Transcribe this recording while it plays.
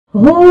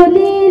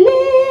होलीले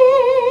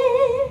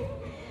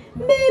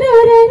मेरो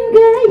रंग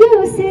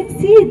यो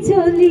सेक्सी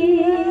चोली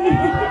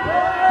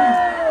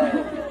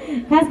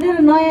खास गरेर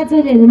नयाँ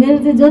चोलीहरु मेरो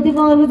चाहिँ ज्योति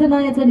मगरको चाहिँ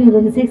नयाँ चोली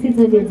हुँदैन सेक्सी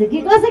चोली हुन्छ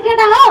कि कसो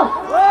केटा हो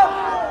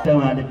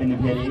उहाँले पनि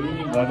फेरि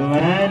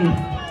भगवान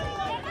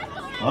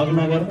हग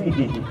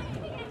नगर्ने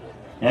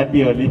ह्याप्पी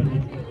होली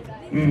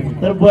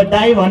तर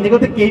दाइ भनेको त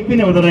केही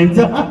पनि हुँदो रहेछ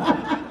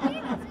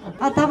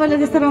तपाईले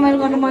त्यस्तो रमाइलो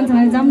गर्नु मन छ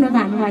भने जाउँ न त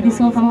हामी माथि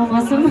सोफामा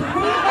बसौँ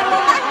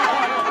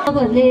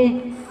तपाईहरुले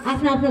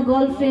आफ्नो आफ्नो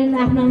गर्लफ्रेन्ड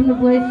आफ्नो आफ्नो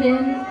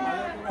बोयफ्रेन्ड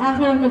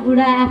आफ्नो आफ्नो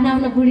बुढा आफ्नो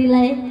आफ्नो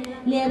बुढीलाई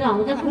लिएर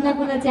हल्का कुना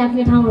कुना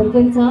च्याप्ने ठाउँहरु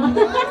पनि छ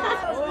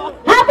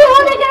ह्यापी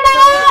होली केटा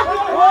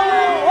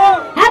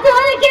ह्यापी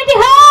होली केटी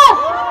हो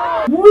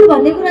मुड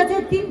भन्ने कुरा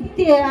चाहिँ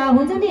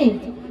हुन्छ नि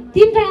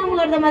तीनटा काम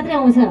गर्दा मात्रै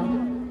आउँछ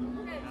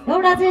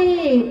एउटा चाहिँ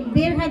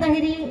बेर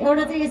खाँदाखेरि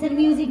एउटा चाहिँ यसरी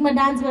म्युजिकमा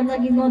डान्स गर्दा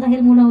गीत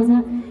गाउँदाखेरि मुड आउँछ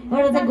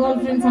एउटा चाहिँ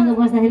गर्लफ्रेन्डसँग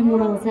बस्दाखेरि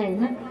मुड आउँछ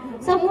हैन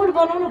सब मुड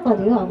बनाउनु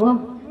पर्यो अब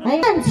है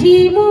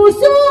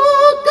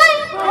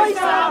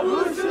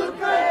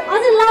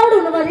अझ लाउड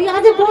हुनु पर्यो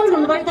अझ बोल्ड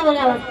हुनु पर्यो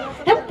तपाईको आवाज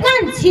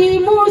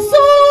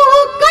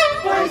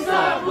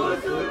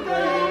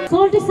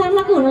सोल्टी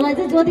सर्लाको हुनलाई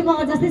चाहिँ ज्योति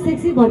मगर जस्तै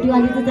सेक्सी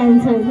भटिवाली चाहिँ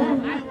चाहिन्छ हैन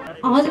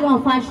हजुर म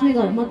फास्ट नै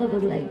गर म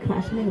तपाईको लागि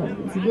खास नै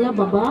गरिदिन्छु ल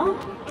बाबा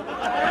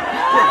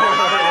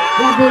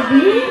ल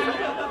बेबी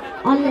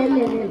अल्ले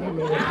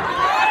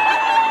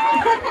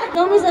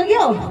गाउनु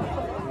सक्यो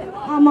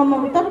आमामा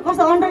तर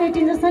कस्तो अन्डर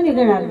 18 जस्तो नि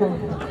केटाहरु त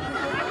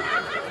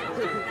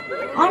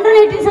अन्डर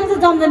 18 सँग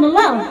चाहिँ जम्दैन ल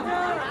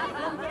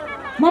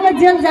मलाई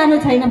जेल जानु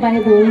छैन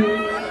बाहिर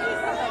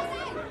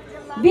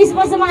 20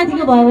 वर्ष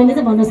माथिको भयो भने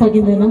चाहिँ भन्न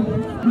सकिँदैन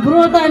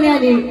ब्रो त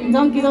अलि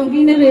जम्की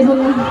नै रहेछ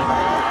नि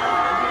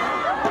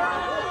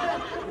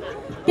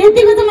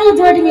त्यतिको चाहिँ मलाई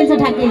जोडी मिल्छ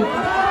ठ्याक्कै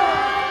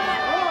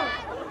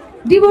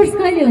डिभोर्स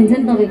कहिले हुन्छ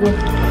नि तपाईको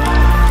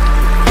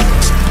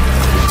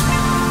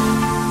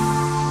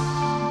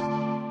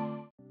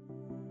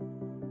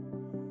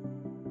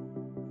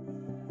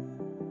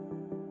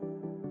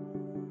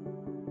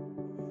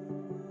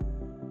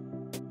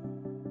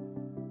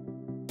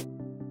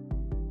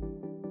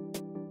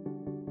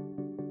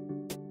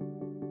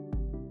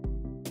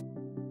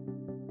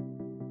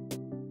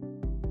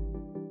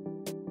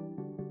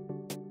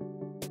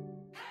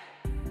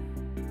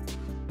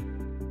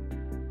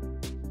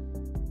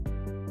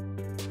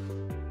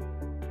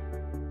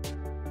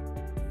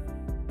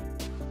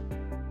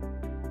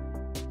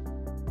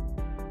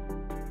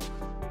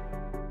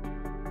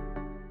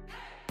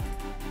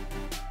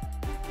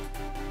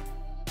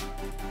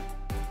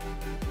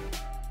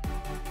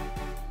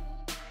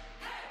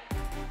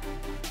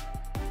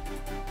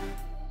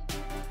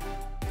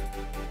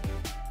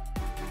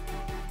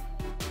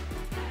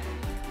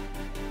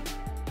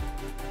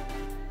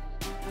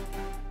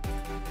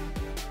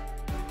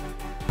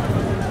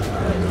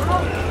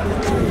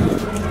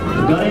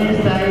गणेश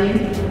दाई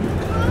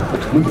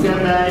मुख्य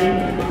दाई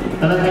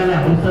कलाकारलाई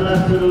हौसला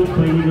स्वरूप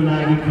पहिलो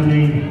लागि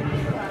कुनै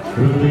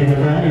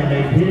रुपैयाँ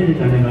यहाँलाई धेरै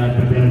धन्यवाद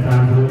दिन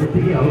चाहन्छु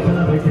यतिकै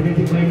हौसला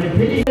भइसकेपछि कहिले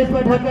फेरि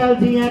यसमा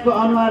ढकालजी यहाँको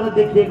अनुहार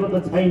देखिएको त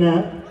छैन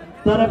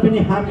तर पनि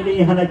हामीले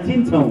यहाँलाई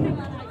चिन्छौँ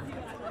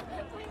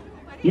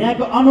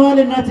यहाँको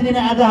अनुहारले नचिने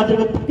आज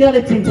हजुरको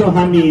टुक्राले चिन्छौँ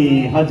हामी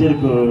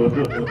हजुरको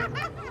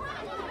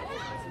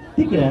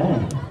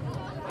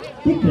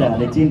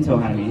टिक्राले चिन्छौँ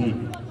हामी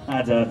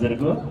आज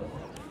हजुरको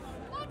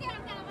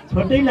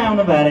छोटै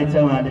लाउनु भएको रहेछ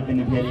उहाँले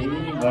पनि फेरि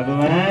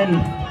भगवान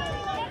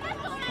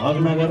हग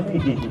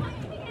नगर्ने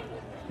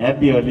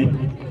ह्याप्पी होली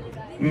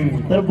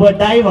तर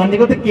दाइ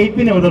भनेको त केही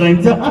पनि हुँदो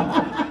रहेछ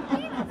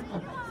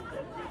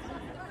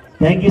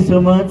thank you so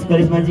much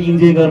करिश्माजी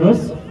enjoy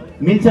गर्नुहोस्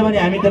मिल्छ भने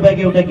हामी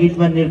तपाईँको एउटा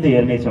गीतमा नृत्य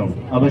हेर्नेछौँ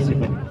अवश्य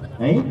पनि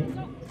है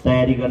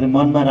तयारी गर्दै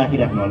मनमा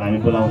राखिराख्नु होला हामी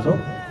बोलाउँछौँ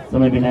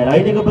समय बिनाएर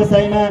अहिलेको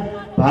बसाइमा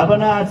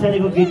भावना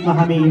आचार्यको गीतमा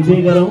हामी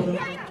इन्जोय गरौँ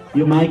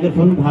यो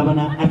माइक्रोफोन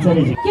भावना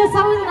आचार्यजी के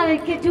सबैजनाले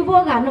के चुपो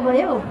घार्नु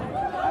भयो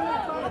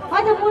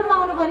अझ मुडमा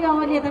आउनु पर्यो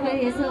अहिले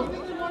तपाईँ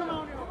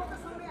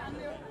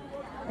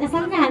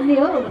यसरी नै हान्ने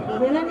हो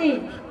हुँदैन नि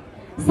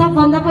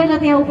सबभन्दा पहिला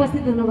त्यहाँ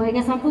उपस्थित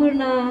हुनुभएका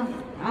सम्पूर्ण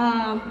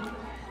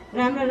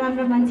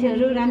राम्रो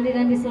मान्छेहरू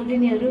राम्री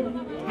सोल्टिनीहरू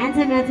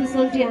handsome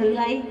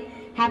सोल्टीहरूलाई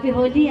happy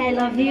Holi I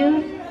love you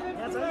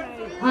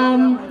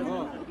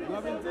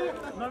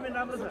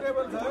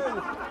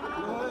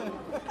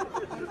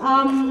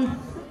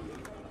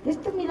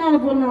त्यस्तो मिलाएर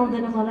बोल्न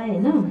आउँदैन मलाई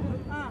हैन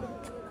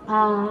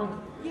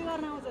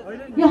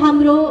यो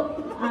हाम्रो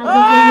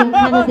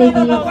खाना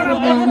देवी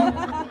प्रोग्राम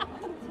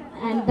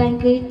एन्ड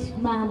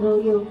ब्याङ्केटमा हाम्रो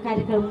यो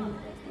कार्यक्रम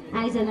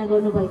आयोजना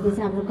गर्नुभएको छ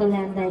हाम्रो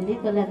कल्याण दाइले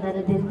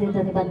धेरै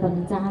धन्यवाद भन्न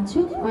चाहन्छु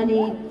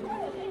अनि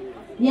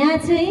यहाँ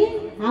चाहिँ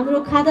हाम्रो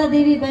खादा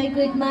देवी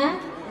ब्याङ्केटमा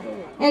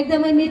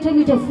एकदमै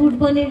मिठो फुड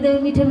पनि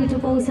एकदमै मिठो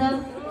पाउँछ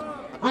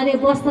अनि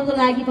बस्नको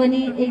लागि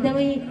पनि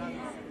एकदमै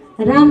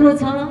राम्रो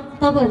छ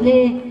तपाईहरुले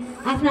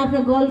आफ्नो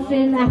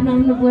गर्लफ्रेन्ड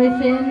आफ्नो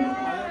बोयफ्रेन्ड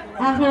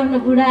आफ्नो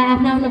बुढा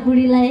आफ्नो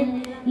बुढीलाई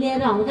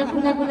लिएर हल्का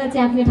कुना कुना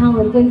च्याप्ने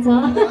ठाउँहरु पनि छ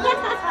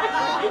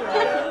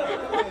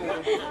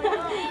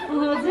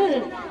हजुर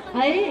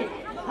है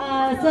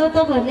सो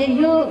तपाईँहरूले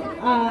यो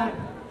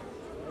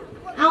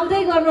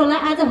आउँदै गर्नु होला।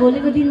 आज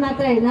भोलिको दिन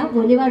मात्र होइन,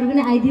 भोलिबाट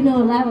पनि आइदिनु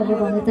होला भनेर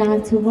भन्न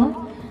चाहन्छु म।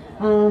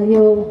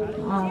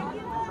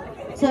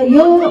 सो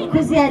यो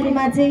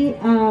खुसियालीमा चाहिँ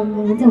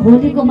हुन्छ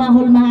होलीको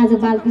माहौलमा आज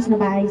बालकृष्ण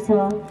भाइ छ,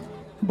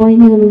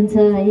 बहिनी हुनुहुन्छ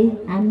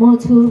है, म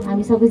छु,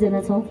 हामी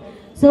सबैजना छौँ।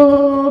 सो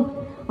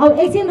अब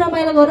एकछिन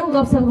रमाइलो गरौँ,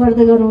 गफसफ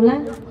गर्दै गरौँला।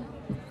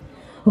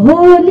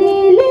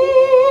 होलीले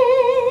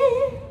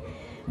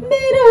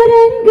मेरो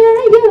रङ्ग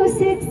यो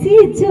सेक्सी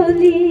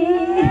चोली,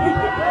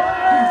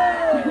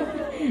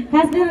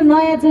 खास मेरो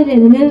नयाँ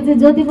चोलीहरू, मेरो चाहिँ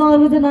ज्योति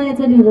मगरको चाहिँ नयाँ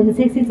चोली हुँदैन,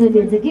 सेक्सी चोली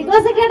हुन्छ कि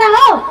कसो केटा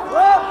हो?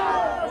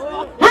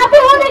 ह्यापी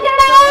होली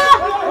केटा हो,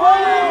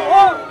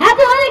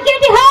 ह्यापी होली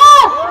केटी हो।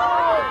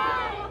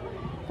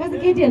 कस्तो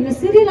केटीहरूले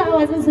सुरिलो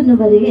आवाज पनि सुन्नु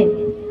पऱ्यो कि।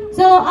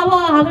 सो अब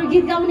हाम्रो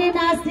गीत गाउने,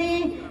 नाच्ने,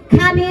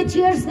 खाने,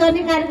 चियर्स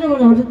गर्ने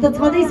कार्यक्रमहरू त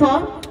छँदैछ।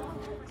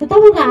 सो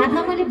तपाईँको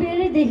हातमा मैले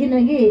बेरै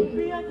देखिनँ कि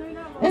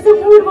यसो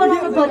मुड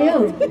बनाउनु पर्यो।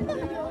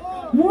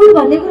 मुड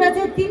भन्ने कुरा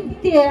चाहिँ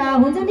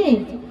हुन्छ नि,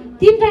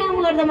 तिनवटा काम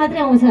गर्दा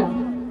मात्रै आउँछ।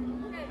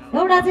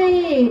 एउटा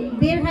चाहिँ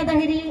बेर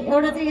खाँदाखेरि,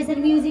 एउटा चाहिँ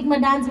यसरी म्युजिकमा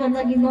डान्स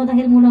गर्दा गीत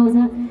गाउँदाखेरि मुड आउँछ,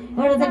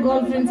 एउटा चाहिँ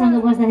गर्लफ्रेन्डसँग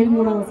बस्दाखेरि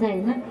मुड आउँछ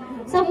होइन।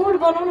 सब मुड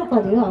बनाउनु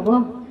पर्यो अब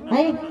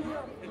है।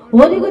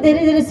 होलीको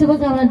धेरै धेरै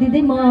शुभकामना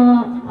दिँदै म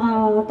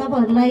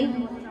तपाईँहरूलाई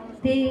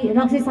त्यही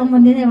रक्सी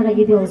सम्बन्धी नै एउटा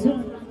गीत गाउँछु।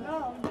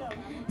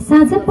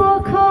 साँझ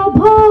पख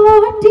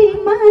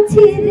भटीमा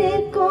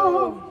छिरेको,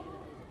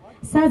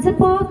 साँझ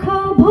पख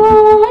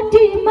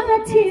भटीमा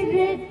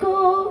छिरेको,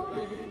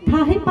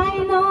 थाहै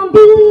पाइन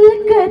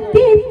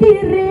बिलकती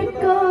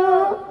तिरेको,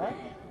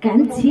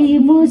 कान्छी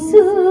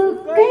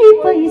मुसुकै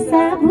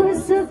पैसा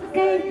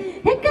भुसुकै,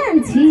 हे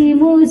कान्छी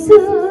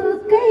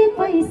मुसुकै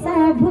पैसा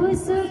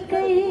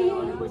भुसुकै।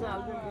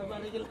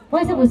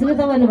 पैसा भुसुकै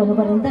तपाईँले भन्नु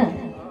पर्यो नि त,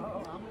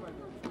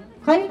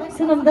 खै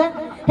सुनौँ त।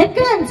 हे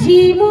कान्छी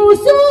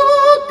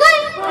मुसुकै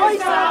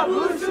पैसा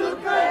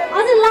भुसुकै,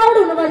 अझै लाउड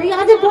हुनु पर्यो कि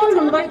अझै बोल्ड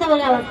हुनु पर्यो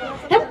तपाईँको आवाज।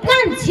 हे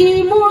कान्छी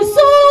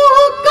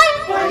मुसुकै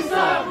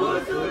पैसा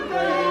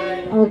भुसुकै।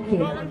 ओके,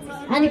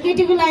 अनि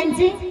केटीको लाइन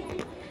चाहिँ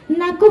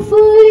नाको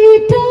फुली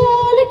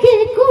टोलके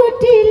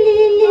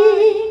कुटिलीले,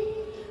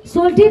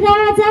 सोल्टी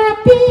राजा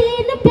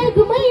तीन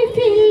पेगमै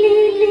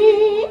फिलिले,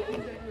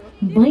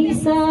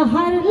 भैँसा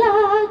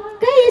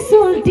हर्लक्कै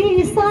सोल्टी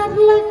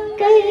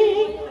सर्लक्कै,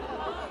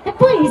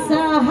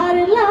 पैसा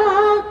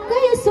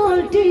हर्लक्कै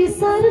सोल्टी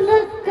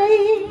सर्लक्कै।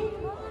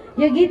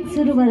 यो गीत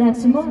सुरुमा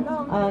राख्छु म,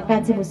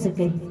 कान्छी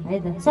मुसुकै है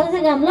त।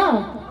 सँगसँगै गाउँ ल।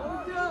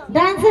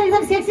 डान्स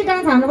एकदम सेक्सी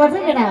डान्स हाल्नुपर्छ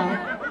केटा।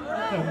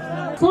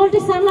 सोल्टी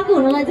सर्लक्कै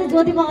हुनलाई चाहिँ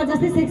ज्योति मगर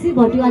जस्तै सेक्सी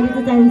भटीवाली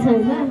चाहिँ चाहिन्छ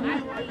होइन।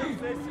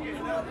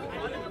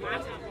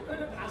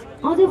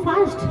 अझै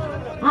फास्ट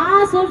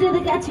सोल्टी त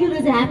क्याच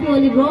रहेछ। Happy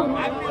Holi bro.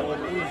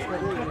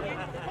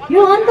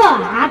 यो अन्त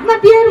हातमा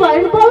बियर भयो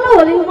भने बल्ल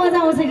होलीको मजा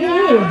आउँछ कि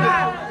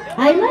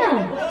होइन।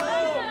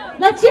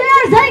 ल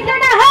चियर्स है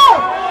केटा हो।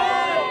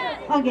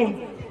 ओके,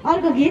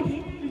 अर्को गीत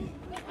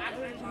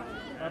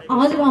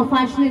हजुर म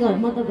फास्ट नै गर,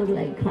 म तपाईँको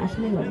लागि फास्ट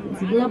नै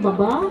गरिदिन्छु ल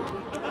बाबा।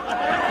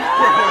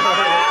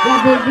 ल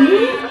बेबी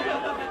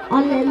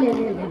अलि अलि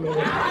अलि अलि।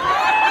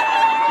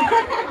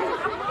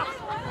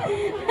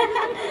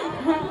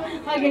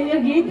 ओके, यो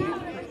गीत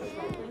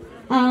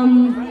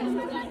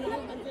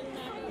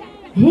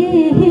हे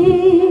हे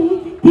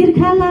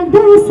तिर्खा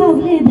लाग्दा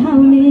सबले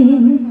धाउने,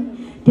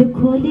 त्यो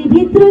खोली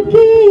भित्र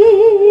के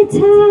छ?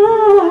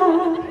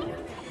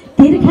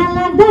 तिर्खा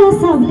लाग्दा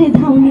सबले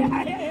धाउने,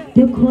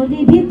 त्यो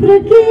खोली भित्र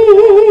के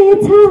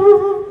छ?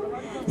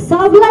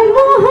 सबलाई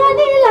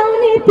मोहनी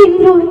लाउने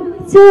तिम्रो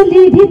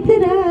चोली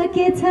भित्र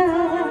के छ?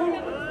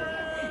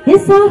 हे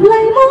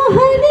सबलाई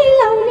मोहनी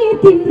लाउने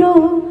तिम्रो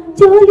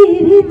चोली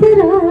भित्र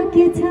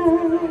के छ?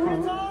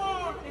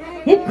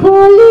 हे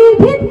खोली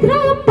भित्र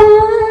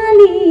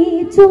पानी,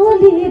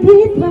 चोली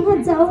भित्र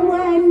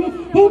जवानी,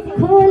 हे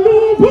खोली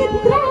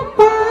भित्र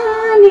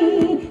पानी,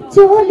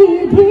 चोली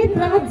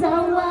भित्र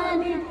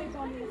जवानी।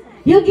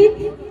 यो गीत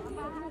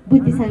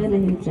बुद्धिसागरले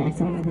गीत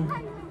राख्छ मलाई।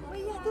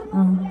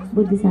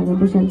 बुद्धिसागर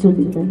भूषण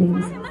चोलीको त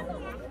लेख्छ।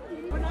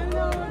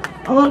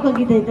 अर्को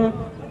गीत है त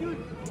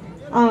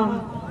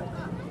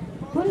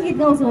कुन गीत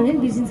गाउँछु भने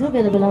बिर्सिन्छ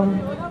बेला बेलामा।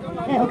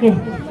 ए ओके,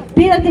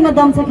 पिरतीमा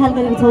दम छ ख्याल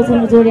गरेको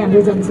छौछौँ जोडी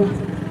हाम्रो जान्छ।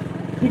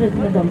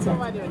 पिरतीमा दम छ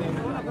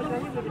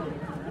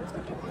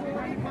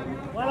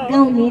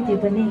गाउने, त्यो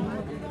पनि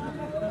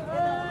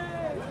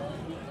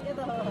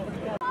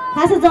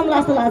खासै जम्ला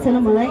जस्तो लाग्छ छैन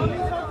मलाई।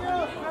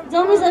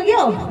 जम्नु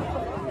सक्यो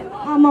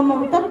आमामा,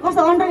 तर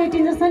कस्तो अन्डर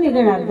 18 जस्तो नि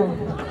केटाहरू त।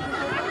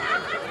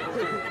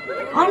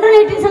 अन्डर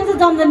 18सँग चाहिँ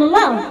जम्दैन ल,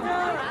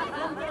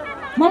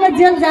 मलाई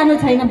जेल जानु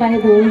छैन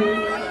बाहिर।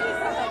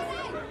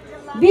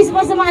 20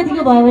 वर्ष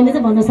माथिको भयो भने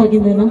चाहिँ भन्न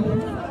सकिँदैन।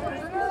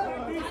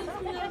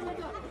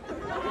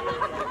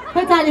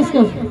 खै 40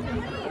 को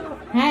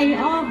हाई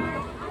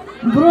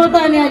ब्रो त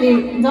अनि अलि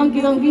जम्की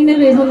नै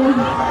रहेछ नि।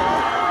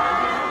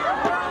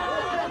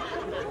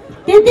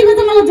 त्यतिको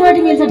चाहिँ मलाई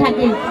जोडी मिल्छ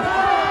ठ्याक्कै।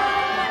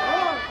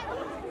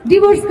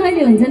 डिभोर्स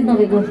कहिले हुन्छ नि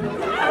तपाईँको?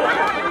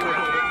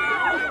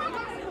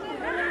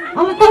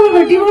 अब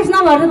तपाईँको डिभोर्स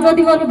नभएर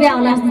जति गर्नु बिहा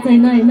होला जस्तो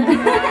छैन होइन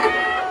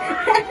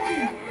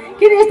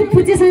किन यस्तो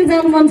फुच्चेसँग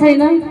जानु मन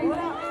छैन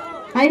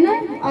होइन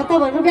अब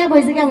तपाईँहरूको बिहा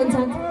भइसक्यो हुन्छ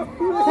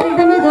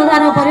एकदमै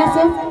दोधारो पऱ्यो छ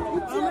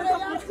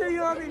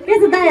के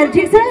छ दाइहरू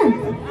ठिक छ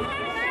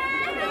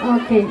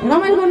ओके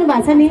रमाइलो गर्नु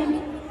भएको छ नि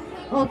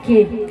ओके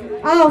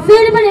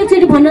फेरि पनि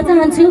एकचोटि भन्न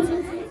चाहन्छु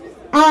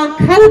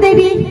खालु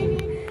देवी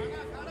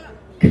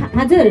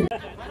हजुर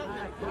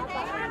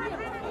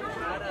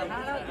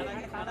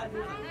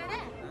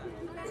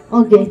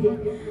ओके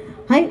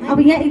है अब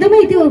यहाँ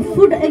एकदमै त्यो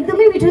फुड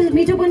एकदमै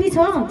मिठो पनि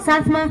छ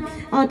साथमा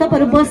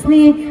तपाईँहरू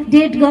बस्ने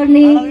डेट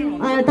गर्ने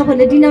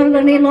तपाईँहरूले डिनर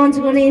गर्ने लन्च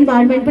गर्ने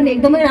इन्भाइरोमेन्ट पनि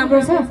एकदमै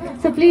राम्रो छ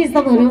सो प्लिज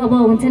तपाईँहरू अब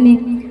हुन्छ नि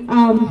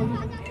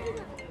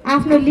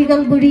आफ्नो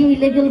लिगल बुढी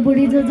इलिगल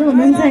बुढी जो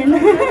हुनुहुन्छ होइन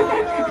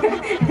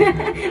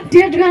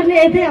डेट गर्ने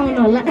यतै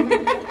आउनु होला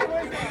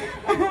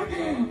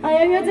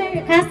यो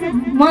चाहिँ खास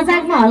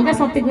मजाकमा हल्का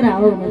सत्य कुरा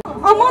हो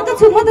म त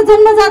छु म त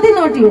जन्म जाँदै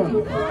लटी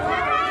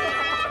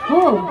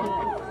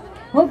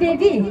हो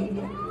बेबी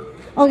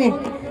ओके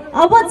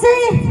अब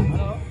चाहिँ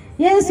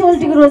यही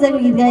सोल्टीको रोजाको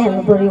गीत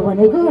गाइहाल्नु पर्यो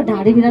भनेको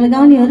ढाडी बिरालो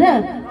गाउने हो र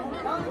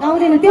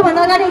गाउँदैन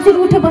त्योभन्दा अगाडि एकचोटि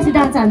उठेपछि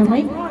डान्स हाल्नु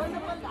है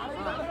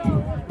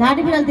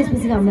ढाडी बिरालो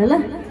त्यसपछि गाउने ल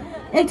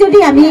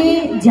एकचोटि हामी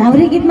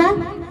झ्याउरी गीतमा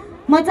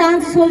म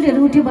चाहन्छु सोल्टीहरू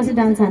उठेपछि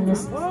डान्स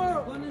हाल्नुहोस्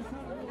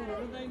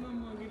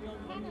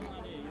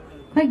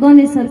खै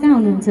गणेश सर कहाँ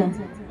हुनुहुन्छ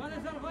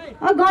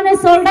गणेश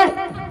सर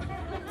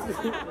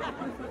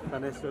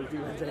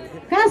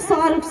कहाँ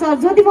सर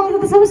ज्योति मगर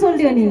त सबै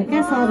सोल्टी हो नि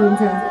कहाँ सर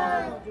हुन्छ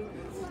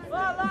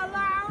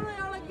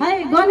है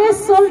गणेश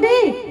सोल्टी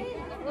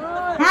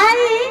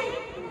हाई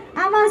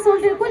आमा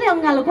सोल्टी कसले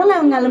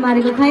अङ्गालो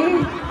मारेको खै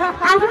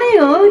आफ्नै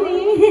हो नि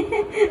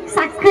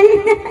साक्कै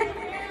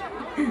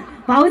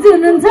भाउजू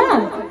हुनुहुन्छ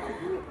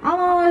अब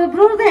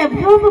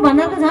प्रो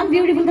भन्दा त झन्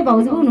ब्युटिफुल त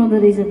भाउजू पो हुनुहुँदो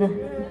रहेछ त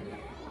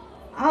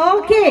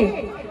ओके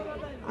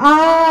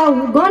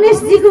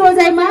गणेशजीको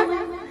रोजाइमा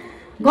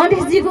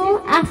गणेशजीको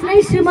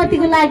आफ्नै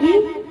श्रीमतीको लागि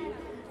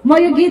म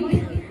यो गीत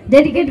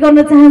डेडिकेट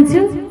गर्न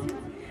चाहन्छु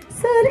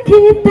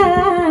सर्खेता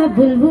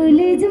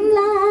बुलबुले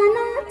जुम्ला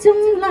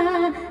नाचुम्ला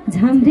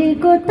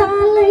झाम्रेको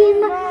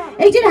तालैमा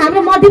एकचोटि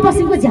हाम्रो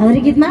मध्यपश्चिमको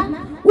झ्याउरी गीतमा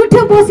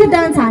उठ्यो बस्यो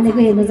डान्स हानेको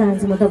हेर्न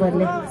चाहन्छु म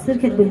तपाईँहरूले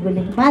सुर्खेत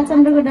बुलबुले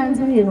बालचन्द्रको डान्स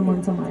पनि हेर्नु मन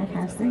छ मलाई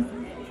खास चाहिँ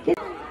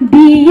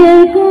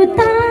बिहेको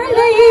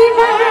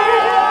तालैमा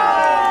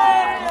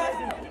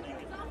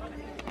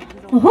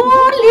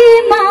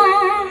होलीमा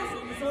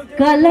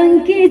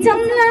कलङ्की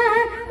जम्ला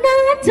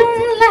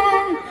नाचुम्ला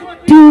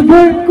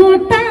टुबरको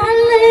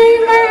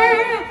तालैमा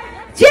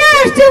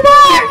चीयर्स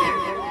टुबर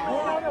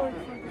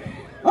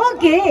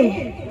ओके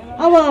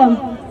अब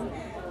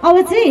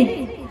चाहिँ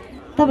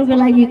तपाईँको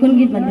लागि कुन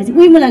गीत भनेपछि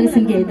उही मुलाको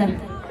सिन्की है त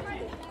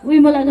उही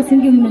मुलाको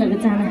सिन्की उही मुलाको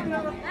चाना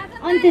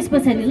अनि त्यस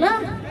पछाडि ल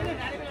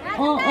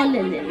ओ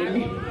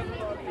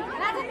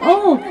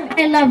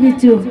आई लभ यु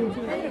टु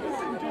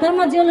तर म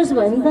जेलस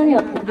भयो नि त नि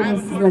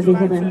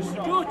देखेर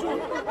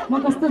म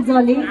कस्तो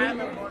जली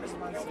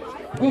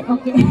ए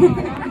ओके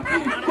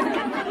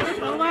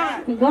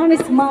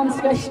गणेश मान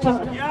Shrestha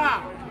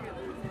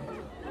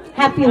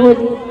happy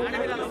Holi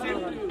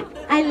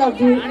I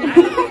love you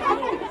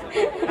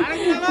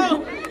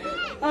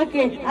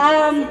okay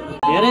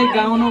धेरै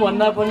गाउनु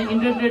भन्दा पनि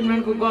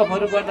इन्टरटेनमेन्टको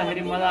गफहरू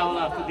गर्दाखेरि मजा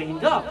आउला जस्तो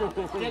देखिन्छ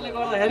त्यसले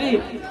गर्दाखेरि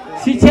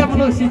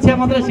शिक्षा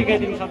मात्र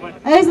सिकाइदिनु सबै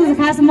यस्तो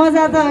खास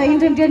मजा त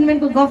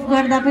इन्टरटेनमेन्टको गफ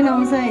गर्दा पनि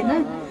आउँछ होइन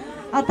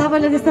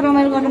तपाईँले त्यस्तो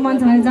रमाइलो गर्नु मन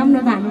छ भने जाउँ न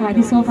त हामी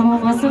माथि सोफामा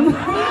बसौँ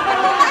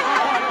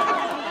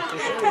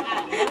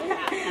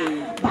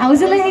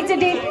भाउजूलाई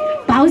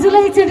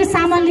एकचोटि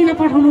सामान लिन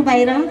पठाउनु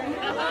बाहिर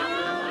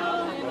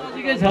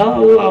ठिकै छ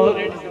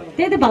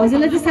त्यही त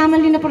भाउजूलाई चाहिँ सामान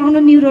लिन पठाउनु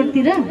न्यु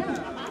रोडतिर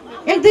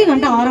 1-2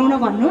 घन्टा हराउन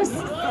भन्नुहोस्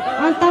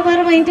अनि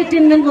तपाईँहरूमा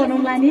इन्टरटेनमेन्ट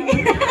गरौँला नि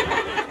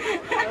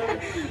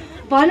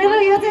भनेर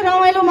यो चाहिँ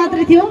रमाइलो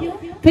मात्रै थियो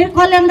फेरि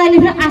कल्याण दाइले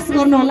फेरि आश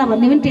गर्नु होला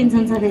भन्ने पनि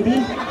टेन्सन छ फेरि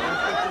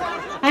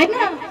होइन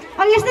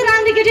अब यस्तै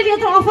राम्रो केटीले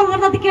यत्रो अफर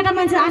गर्दा त केटा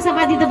मान्छे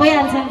आशावादी त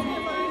भइहाल्छ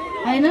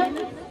होइन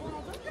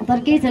तर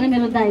केही छैन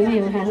मेरो दाइ नै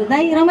हो खास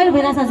दाइ रमाइलो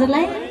भइरहेछ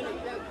हजुरलाई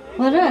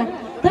हो र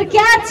तर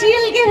क्या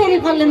चिल के फेरि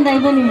कल्याण दाइ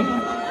पनि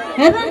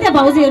हेर्नु नि त्यहाँ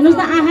भाउजू हेर्नुहोस्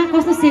न आँखा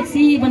कस्तो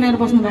सेक्सी बनाएर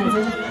बस्नु भएको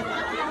छ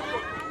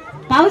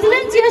भाउजूले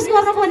पनि चियर्स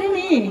गर्नु पर्यो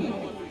नि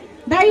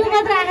दाइको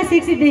मात्र आँखा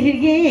सेक्सी देख्यो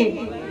कि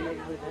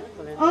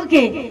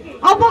ओके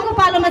अबको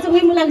पालोमा चाहिँ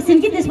उही मुलाको सिन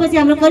कि त्यसपछि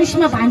हाम्रो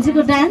करिश्मा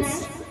भान्जीको डान्स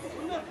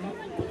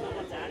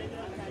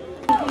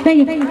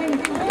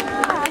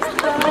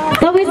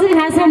तपाईँ चाहिँ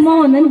खासमा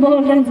म भन्दा नि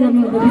बबल डान्स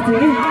गर्नुहुँदो रहेछ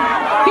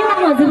के नाम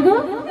हजुरको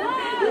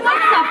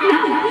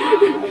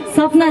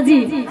सपनाजी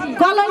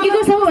कलङ्कीको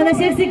सबैभन्दा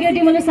सेक्सी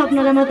केटी मैले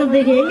सपनालाई मात्र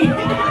देखेँ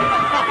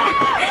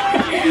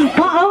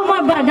अब म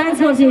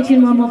डान्स गर्छु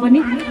एकछिनमा म पनि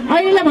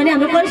अहिलेलाई भने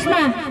हाम्रो करिश्मा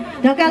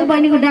ढकाल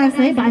बहिनीको डान्स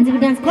है भान्जीको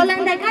डान्स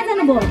कल्याण दाइ कहाँ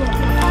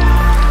जानुभयो